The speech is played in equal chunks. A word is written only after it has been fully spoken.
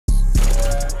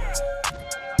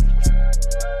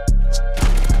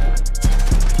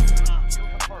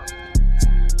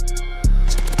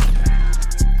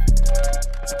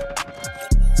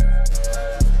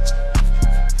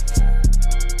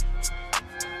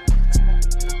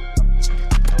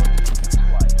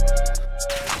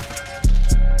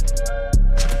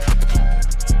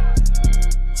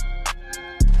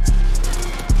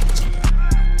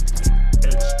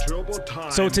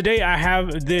So today I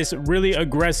have this really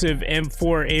aggressive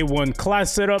M4A1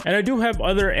 class setup, and I do have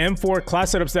other M4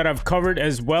 class setups that I've covered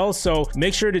as well, so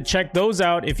make sure to check those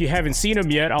out if you haven't seen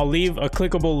them yet. I'll leave a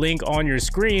clickable link on your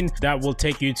screen that will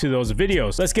take you to those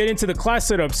videos. Let's get into the class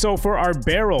setup. So for our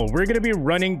barrel, we're going to be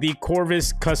running the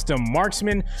Corvus Custom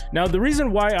Marksman. Now the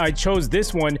reason why I chose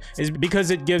this one is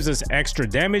because it gives us extra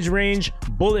damage range,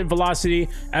 bullet velocity,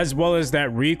 as well as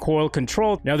that recoil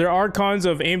control. Now there are cons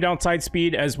of aim down sight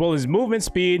speed as well as movement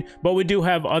speed, but we do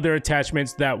have other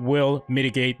attachments that will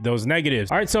mitigate those negatives.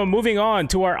 All right, so moving on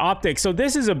to our optics. So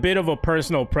this is a bit of a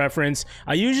personal preference.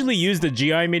 I usually use the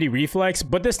GI Mini Reflex,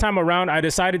 but this time around I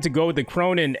decided to go with the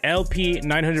Cronin LP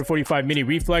 945 Mini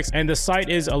Reflex, and the sight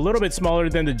is a little bit smaller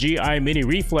than the GI Mini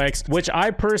Reflex, which I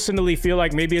personally feel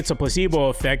like maybe it's a placebo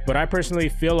effect, but I personally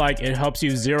feel like it helps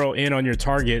you zero in on your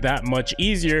target that much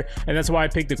easier, and that's why I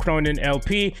picked the Cronin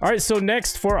LP. All right, so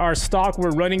next for our stock, we're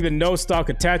running the no stock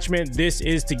attachment. This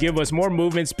is to give us more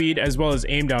movement speed as well as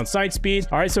aim down sight speed.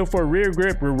 All right, so for rear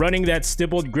grip, we're running that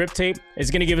stippled grip tape. It's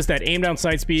going to give us that aim down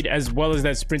sight speed as well as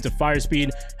that sprint to fire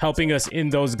speed, helping us in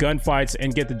those gunfights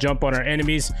and get the jump on our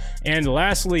enemies. And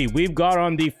lastly, we've got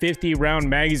on the 50 round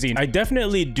magazine. I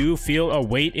definitely do feel a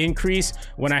weight increase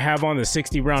when I have on the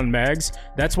 60 round mags.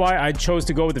 That's why I chose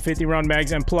to go with the 50 round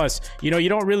mags. And plus, you know, you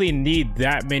don't really need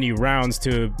that many rounds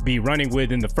to be running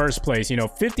with in the first place. You know,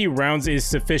 50 rounds is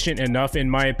sufficient enough in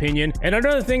my opinion. And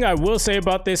another thing I will say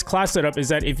about this class setup is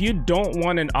that if you don't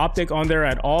want an optic on there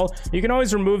at all, you can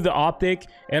always remove the optic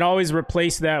and always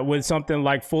replace that with something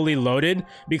like fully loaded,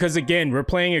 because again, we're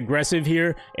playing aggressive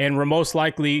here and we're most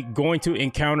likely going to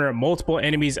encounter multiple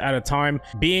enemies at a time.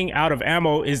 Being out of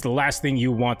ammo is the last thing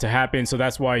you want to happen, so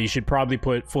that's why you should probably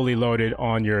put fully loaded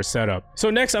on your setup. So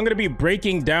next I'm going to be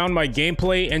breaking down my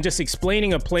gameplay and just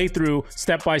explaining a playthrough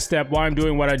step by step why I'm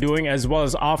doing what I'm doing, as well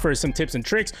as offer some tips and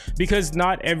tricks, because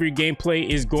not every gameplay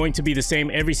is going to be the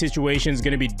same. Every situation is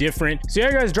going to be different. So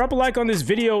yeah guys, drop a like on this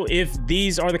video if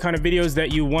these are the kind of videos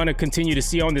that you want to continue to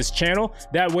see on this channel.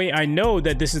 That way I know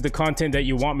that this is the content that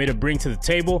you want me to bring to the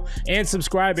table. And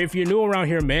subscribe if you're new around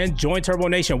here, man. Join Turbo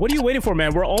Nation. What are you waiting for,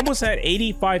 man? We're almost at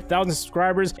 85,000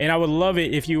 subscribers, and I would love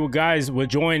it if you guys would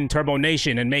join Turbo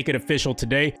Nation and make it official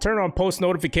today. Turn on post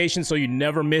notifications so you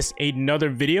never miss another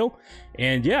video.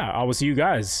 And yeah, I will see you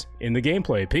guys in the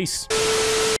gameplay. Peace.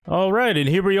 All right, and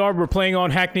here we are. We're playing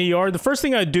on Hackney Yard. The first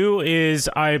thing I do is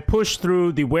I push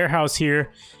through the warehouse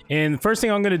here, and the first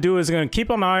thing I'm going to do is going to keep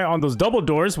an eye on those double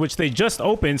doors, which they just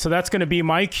opened. So that's going to be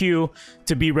my cue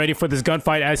to be ready for this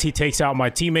gunfight as he takes out my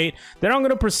teammate. Then I'm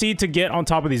going to proceed to get on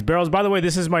top of these barrels. By the way,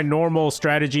 this is my normal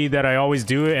strategy that I always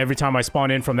do every time I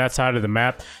spawn in from that side of the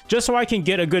map, just so I can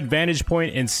get a good vantage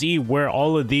point and see where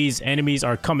all of these enemies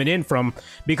are coming in from,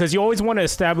 because you always want to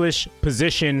establish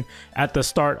position at the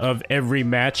start of every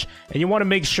match, and you want to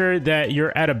make sure that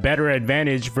you're at a better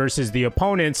advantage versus the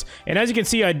opponents. And as you can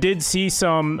see, I did see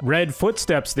some red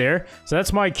footsteps there, so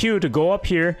that's my cue to go up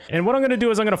here. And what I'm going to do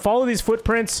is I'm going to follow these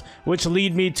footprints, which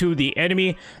lead me to the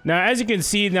enemy. Now as you can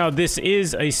see, now this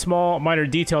is a small minor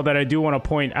detail that I do want to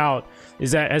point out,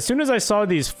 is that as soon as I saw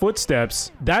these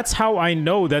footsteps, that's how I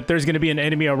know that there's going to be an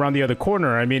enemy around the other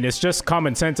corner. I mean, it's just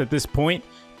common sense at this point.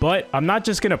 But I'm not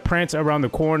just going to prance around the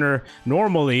corner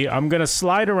normally. I'm going to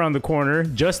slide around the corner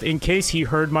just in case he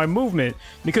heard my movement.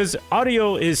 Because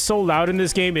audio is so loud in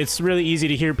this game, it's really easy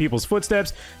to hear people's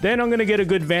footsteps. Then I'm going to get a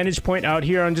good vantage point out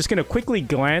here. I'm just going to quickly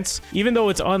glance, even though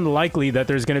it's unlikely that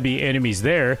there's going to be enemies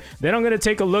there. Then I'm going to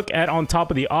take a look at on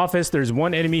top of the office. There's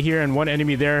one enemy here and one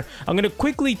enemy there. I'm going to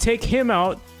quickly take him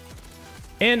out.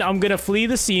 And I'm going to flee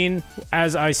the scene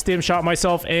as I stim shot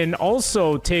myself, and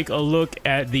also take a look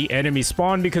at the enemy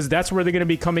spawn, because that's where they're going to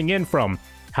be coming in from.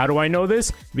 How do I know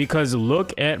this? Because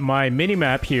look at my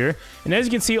mini-map here. And as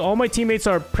you can see, all my teammates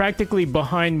are practically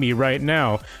behind me right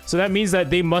now. So that means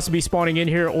that they must be spawning in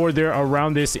here, or they're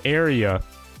around this area.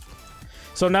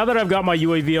 So now that I've got my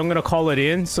UAV, I'm going to call it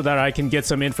in so that I can get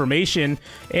some information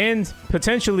and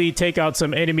potentially take out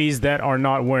some enemies that are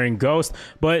not wearing Ghost.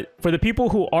 But for the people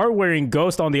who are wearing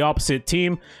Ghost on the opposite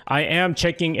team, I am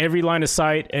checking every line of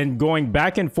sight and going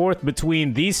back and forth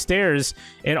between these stairs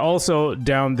and also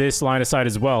down this line of sight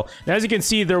as well. Now, as you can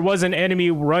see, there was an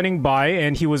enemy running by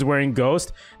and he was wearing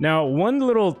Ghost. Now, one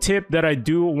little tip that I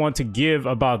do want to give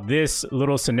about this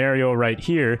little scenario right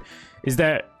here is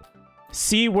that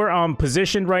see where I'm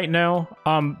positioned right now?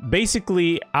 I'm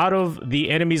basically out of the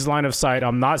enemy's line of sight.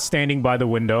 I'm not standing by the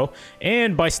window.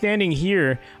 And by standing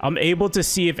here, I'm able to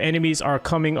see if enemies are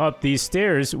coming up these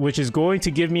stairs, which is going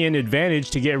to give me an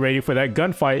advantage to get ready for that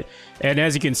gunfight. And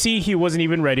as you can see, he wasn't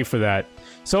even ready for that.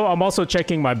 So I'm also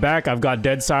checking my back. I've got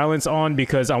dead silence on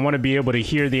because I want to be able to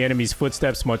hear the enemy's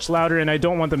footsteps much louder, and I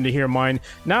don't want them to hear mine.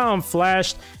 Now I'm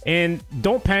flashed, and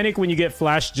don't panic when you get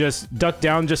flashed. Just duck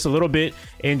down just a little bit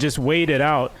and just wait it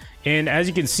out. And as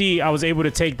you can see, I was able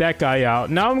to take that guy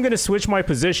out. Now I'm going to switch my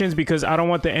positions because I don't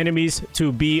want the enemies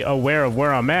to be aware of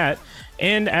where I'm at.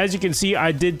 And as you can see,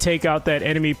 I did take out that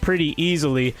enemy pretty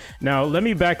easily. Now, let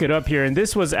me back it up here. And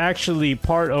this was actually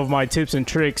part of my tips and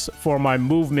tricks for my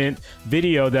movement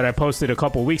video that I posted a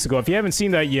couple weeks ago. If you haven't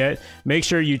seen that yet, make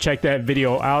sure you check that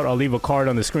video out. I'll leave a card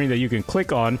on the screen that you can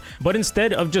click on. But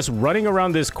instead of just running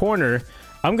around this corner,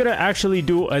 I'm going to actually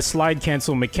do a slide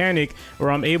cancel mechanic where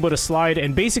I'm able to slide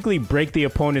and basically break the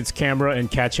opponent's camera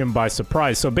and catch him by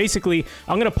surprise. So basically,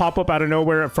 I'm going to pop up out of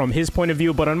nowhere from his point of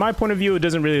view, but on my point of view, it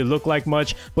doesn't really look like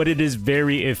much, but it is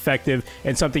very effective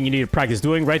and something you need to practice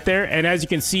doing right there. And as you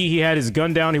can see, he had his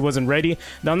gun down. He wasn't ready.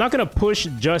 Now, I'm not going to push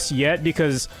just yet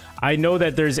because I know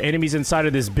that there's enemies inside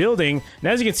of this building.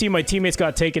 And as you can see, my teammates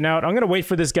got taken out. I'm going to wait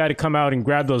for this guy to come out and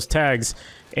grab those tags.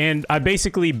 And I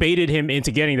basically baited him into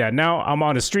getting that. Now, I'm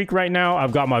on a streak right now.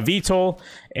 I've got my VTOL.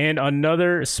 And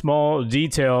another small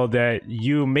detail that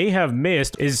you may have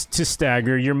missed is to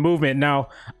stagger your movement. Now,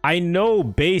 I know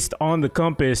based on the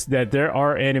compass that there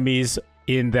are enemies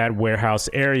in that warehouse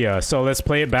area. So let's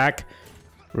play it back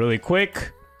really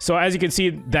quick. So as you can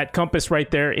see, that compass right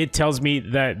there, it tells me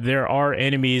that there are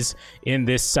enemies in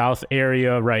this south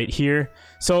area right here.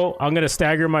 So I'm going to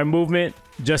stagger my movement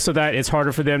just so that it's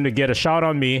harder for them to get a shot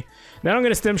on me. Then I'm going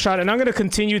to stem shot, and I'm going to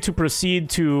continue to proceed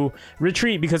to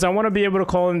retreat because I want to be able to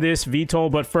call in this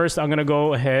VTOL. But first, I'm going to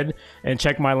go ahead and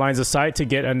check my lines of sight to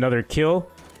get another kill,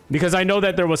 because I know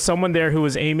that there was someone there who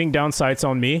was aiming down sights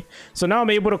on me. So now I'm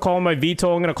able to call my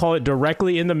VTOL. I'm going to call it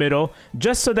directly in the middle,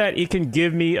 just so that it can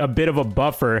give me a bit of a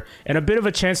buffer and a bit of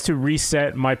a chance to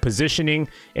reset my positioning.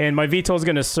 And my VTOL is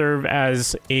going to serve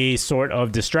as a sort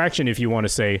of distraction, if you want to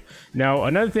say. Now,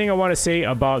 another thing I want to say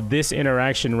about this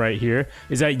interaction right here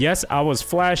is that, yes, I was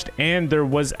flashed and there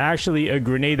was actually a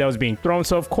grenade that was being thrown.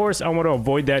 So, of course, I want to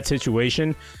avoid that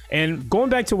situation. And going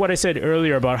back to what I said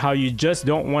earlier about how you just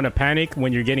don't want to panic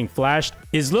when you're getting flashed,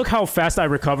 is look how fast I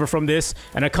recover from this.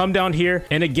 And I come down here,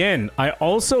 and again, I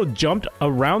also jumped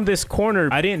around this corner.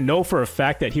 I didn't know for a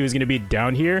fact that he was going to be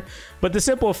down here, but the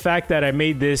simple fact that I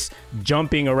made this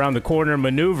jumping around the corner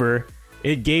maneuver,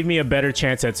 it gave me a better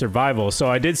chance at survival. So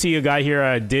I did see a guy here.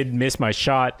 I did miss my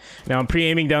shot. Now I'm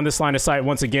pre-aiming down this line of sight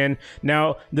once again.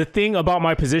 Now, the thing about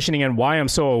my positioning and why I'm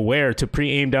so aware to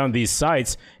pre-aim down these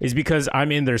sights is because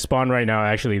I'm in their spawn right now,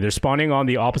 actually. They're spawning on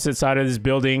the opposite side of this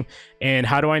building. And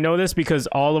how do I know this? Because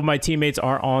all of my teammates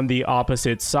are on the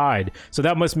opposite side. So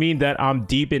that must mean that I'm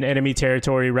deep in enemy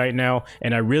territory right now,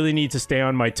 and I really need to stay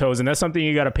on my toes. And that's something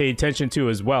you got to pay attention to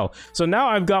as well. So now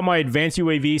I've got my advanced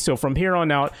UAV. So from here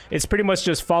on out, it's pretty much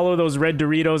just follow those red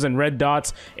Doritos and red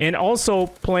dots, and also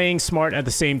playing smart at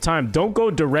the same time. Don't go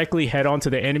directly head on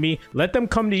to the enemy. Let them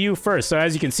come to you first. So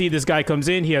as you can see, this guy comes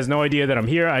in. He has no idea that I'm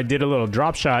here. I did a little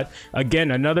drop shot.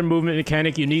 Again, another movement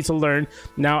mechanic you need to learn.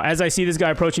 Now, as I see this guy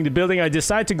approaching the building, I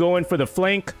decide to go in for the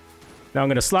flank. Now I'm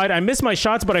going to slide. I miss my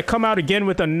shots, but I come out again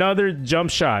with another jump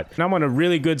shot. And I'm on a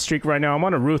really good streak right now. I'm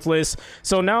on a ruthless.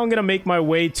 So now I'm going to make my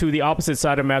way to the opposite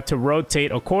side of the map to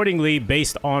rotate accordingly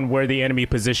based on where the enemy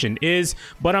position is.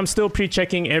 But I'm still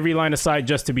pre-checking every line of sight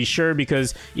just to be sure,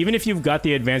 because even if you've got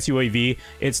the advanced UAV,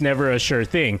 it's never a sure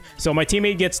thing. So my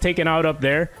teammate gets taken out up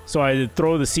there. So I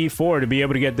throw the C4 to be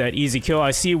able to get that easy kill.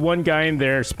 I see one guy in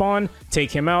there spawn,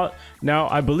 take him out. Now,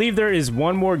 I believe there is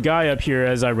one more guy up here,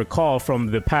 as I recall from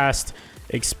the past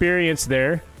experience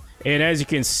there. And as you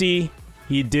can see,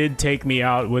 he did take me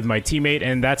out with my teammate,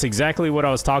 and that's exactly what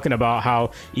I was talking about,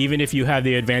 how even if you have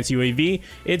the advanced UAV,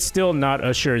 it's still not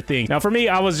a sure thing. Now, for me,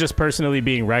 I was just personally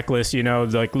being reckless, you know,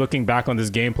 like looking back on this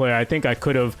gameplay, I think I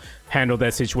could have handled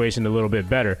that situation a little bit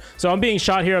better. So I'm being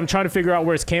shot here. I'm trying to figure out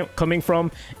where it's coming from,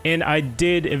 and I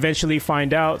did eventually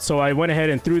find out. So I went ahead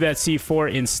and threw that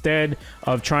C4 instead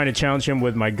of trying to challenge him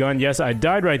with my gun. Yes, I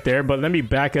died right there, but let me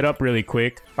back it up really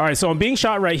quick. All right, so I'm being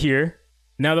shot right here.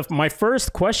 Now, my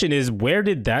first question is, where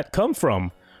did that come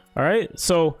from? All right,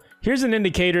 so here's an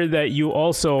indicator that you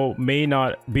also may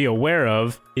not be aware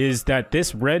of, is that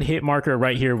this red hit marker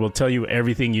right here will tell you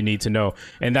everything you need to know.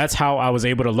 And that's how I was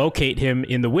able to locate him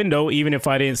in the window, even if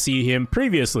I didn't see him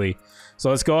previously. So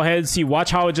let's go ahead and see,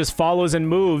 watch how it just follows and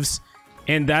moves.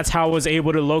 And that's how I was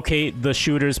able to locate the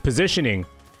shooter's positioning.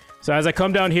 So as I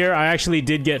come down here, I actually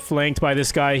did get flanked by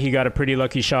this guy. He got a pretty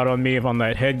lucky shot on me on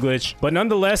that head glitch. But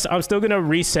nonetheless, I'm still going to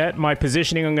reset my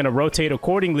positioning. I'm going to rotate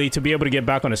accordingly to be able to get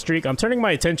back on a streak. I'm turning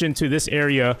my attention to this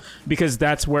area because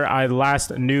that's where I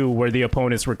last knew where the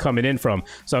opponents were coming in from.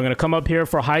 So I'm going to come up here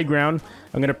for high ground.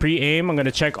 I'm going to pre-aim. I'm going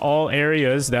to check all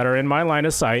areas that are in my line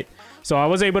of sight. So I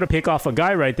was able to pick off a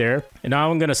guy right there. And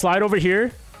now I'm going to slide over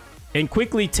here and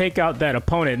quickly take out that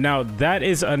opponent. Now, that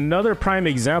is another prime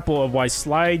example of why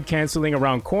slide canceling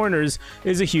around corners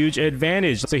is a huge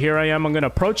advantage. So here I am. I'm going to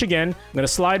approach again. I'm going to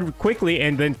slide quickly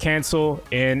and then cancel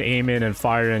and aim in and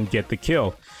fire and get the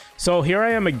kill. So here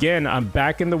I am again. I'm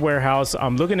back in the warehouse.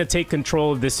 I'm looking to take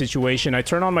control of this situation. I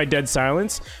turn on my dead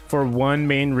silence for one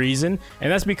main reason,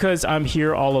 and that's because I'm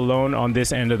here all alone on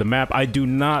this end of the map. I do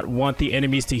not want the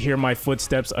enemies to hear my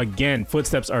footsteps again.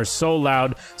 Footsteps are so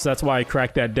loud, so that's why I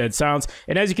cracked that dead silence.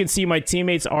 And as you can see, my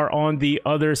teammates are on the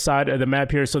other side of the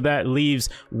map here, so that leaves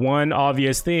one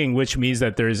obvious thing, which means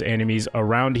that there's enemies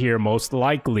around here most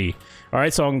likely. All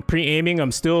right, so I'm pre-aiming.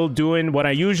 I'm still doing what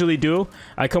I usually do.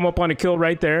 I come up on a kill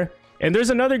right there. And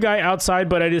there's another guy outside,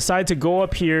 but I decide to go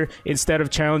up here instead of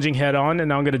challenging head on. And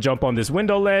now I'm going to jump on this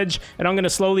window ledge. And I'm going to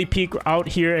slowly peek out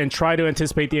here and try to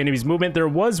anticipate the enemy's movement. There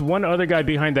was one other guy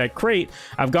behind that crate.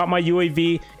 I've got my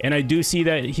UAV, and I do see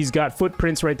that he's got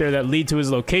footprints right there that lead to his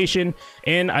location.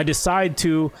 And I decide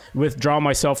to withdraw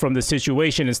myself from the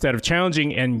situation instead of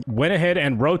challenging, and went ahead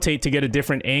and rotate to get a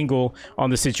different angle on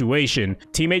the situation.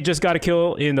 Teammate just got a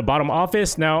kill in the bottom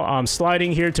office. Now I'm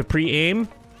sliding here to pre-aim,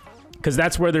 because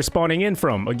that's where they're spawning in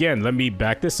from. Again, let me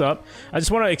back this up. I just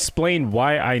want to explain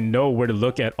why I know where to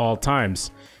look at all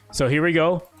times. So here we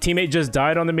go. Teammate just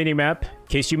died on the minimap, in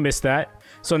case you missed that.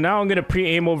 So now I'm going to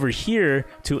pre-aim over here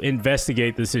to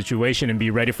investigate the situation and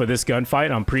be ready for this gunfight.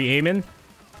 I'm pre-aiming.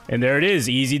 And there it is.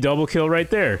 Easy double kill right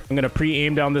there. I'm going to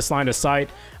pre-aim down this line of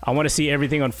sight. I want to see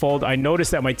everything unfold. I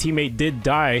noticed that my teammate did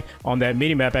die on that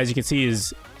minimap. As you can see,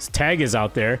 his tag is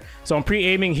out there. So I'm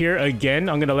pre-aiming here again.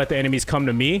 I'm going to let the enemies come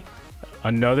to me.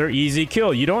 Another easy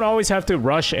kill. You don't always have to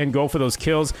rush and go for those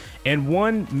kills. And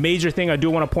one major thing I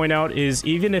do want to point out is,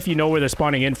 even if you know where they're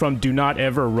spawning in from, do not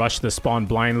ever rush the spawn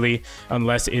blindly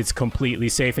unless it's completely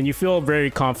safe and you feel very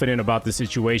confident about the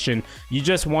situation. You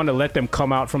just want to let them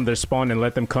come out from their spawn and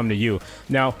let them come to you.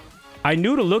 Now, I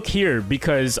knew to look here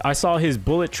because I saw his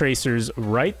bullet tracers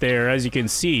right there. As you can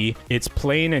see, it's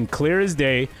plain and clear as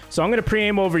day. So I'm going to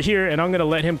pre-aim over here and I'm going to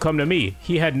let him come to me.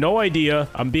 He had no idea.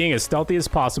 I'm being as stealthy as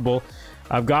possible.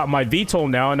 I've got my VTOL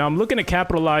now, and I'm looking to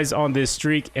capitalize on this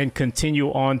streak and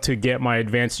continue on to get my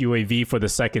advanced UAV for the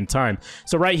second time.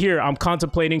 So right here, I'm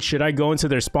contemplating, should I go into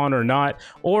their spawn or not,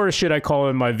 or should I call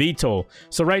in my VTOL?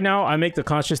 So right now, I make the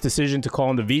conscious decision to call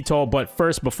in the VTOL, but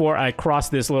first, before I cross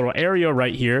this little area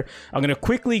right here, I'm going to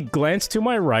quickly glance to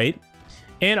my right,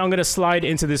 and I'm going to slide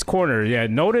into this corner. Yeah,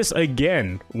 notice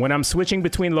again, when I'm switching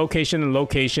between location and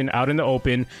location out in the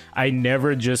open, I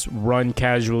never just run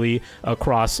casually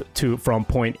across from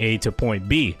point A to point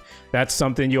B. That's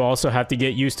something you also have to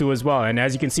get used to as well. And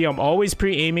as you can see, I'm always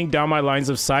pre-aiming down my lines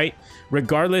of sight,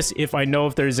 regardless if I know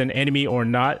if there's an enemy or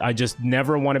not. I just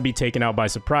never want to be taken out by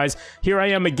surprise. Here I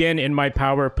am again in my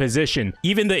power position.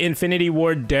 Even the Infinity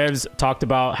Ward devs talked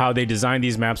about how they designed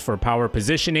these maps for power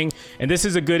positioning. And this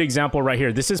is a good example right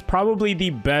here. This is probably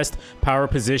the best power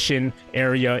position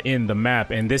area in the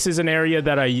map. And this is an area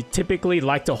that I typically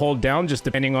like to hold down, just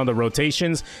depending on the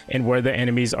rotations and where the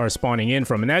enemies are spawning in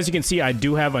from. And as you can see, I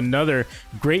do have another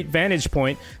great vantage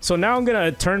point. So now I'm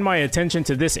going to turn my attention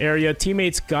to this area.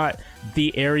 Teammates got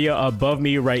the area above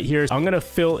me right here. I'm going to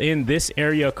fill in this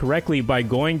area correctly by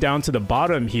going down to the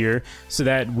bottom here so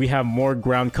that we have more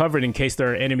ground covered in case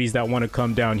there are enemies that want to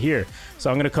come down here.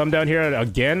 So I'm going to come down here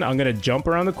again. I'm going to jump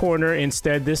around the corner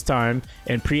instead this time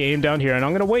and pre-aim down here, and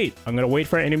I'm going to wait. I'm going to wait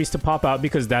for enemies to pop out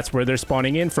because that's where they're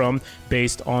spawning in from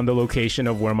based on the location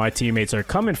of where my teammates are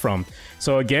coming from.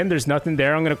 So again, there's nothing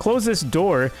there. I'm going to close this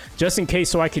door just in case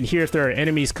so I can hear if there are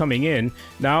enemies coming in.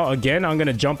 Now again, I'm going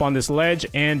to jump on this ledge,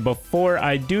 and before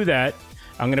I do that,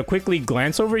 I'm going to quickly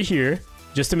glance over here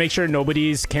just to make sure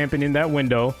nobody's camping in that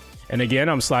window. And again,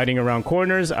 I'm sliding around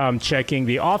corners. I'm checking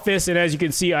the office. And as you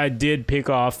can see, I did pick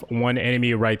off one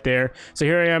enemy right there. So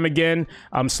here I am again.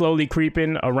 I'm slowly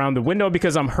creeping around the window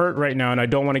because I'm hurt right now and I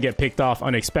don't want to get picked off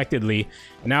unexpectedly.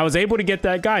 And I was able to get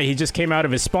that guy. He just came out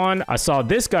of his spawn. I saw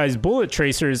this guy's bullet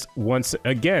tracers once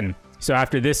again. So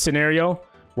after this scenario,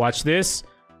 watch this.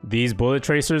 These bullet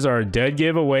tracers are a dead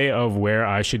giveaway of where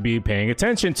I should be paying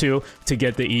attention to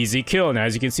get the easy kill. And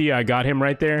as you can see, I got him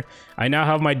right there. I now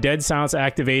have my dead silence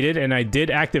activated, and I did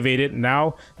activate it.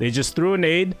 Now they just threw a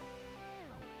nade.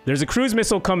 There's a cruise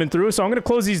missile coming through, so I'm gonna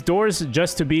close these doors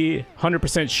just to be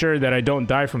 100% sure that I don't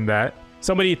die from that.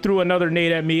 Somebody threw another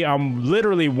nade at me. I'm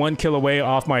literally 1 kill away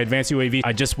off my advanced UAV.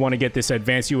 I just want to get this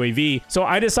advanced UAV. So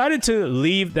I decided to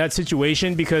leave that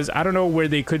situation because I don't know where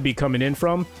they could be coming in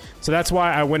from. So that's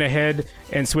why I went ahead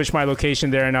and switched my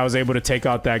location there, and I was able to take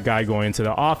out that guy going into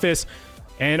the office.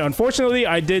 And unfortunately,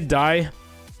 I did die.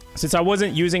 Since I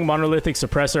wasn't using monolithic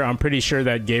suppressor, I'm pretty sure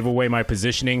that gave away my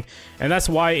positioning. And that's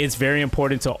why it's very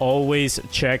important to always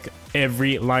check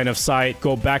every line of sight,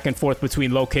 go back and forth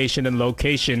between location and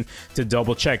location to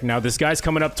double check. Now this guy's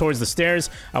coming up towards the stairs.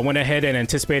 I went ahead and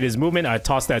anticipated his movement. I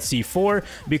tossed that C4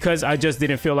 because I just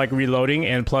didn't feel like reloading,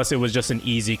 and plus it was just an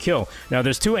easy kill. Now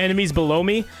there's 2 enemies below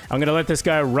me. I'm gonna let this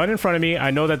guy run in front of me.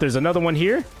 I know that there's another one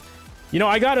here. You know,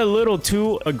 I got a little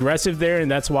too aggressive there, and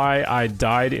that's why I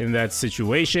died in that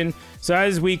situation. So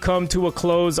as we come to a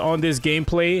close on this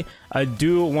gameplay, I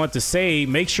do want to say,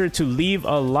 make sure to leave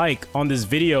a like on this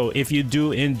video if you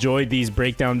do enjoy these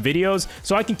breakdown videos,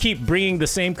 so I can keep bringing the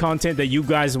same content that you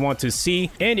guys want to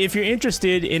see. And if you're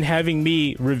interested in having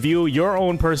me review your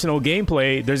own personal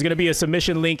gameplay, there's going to be a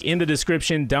submission link in the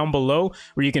description down below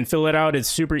where you can fill it out. It's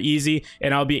super easy,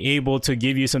 and I'll be able to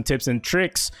give you some tips and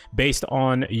tricks based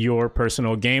on your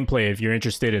personal gameplay if you're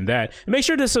interested in that. And make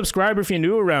sure to subscribe if you're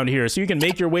new around here so you can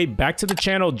make your way back to the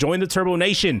channel, join the Turbo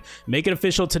Nation, make it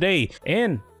official today,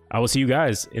 and I will see you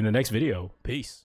guys in the next video. Peace.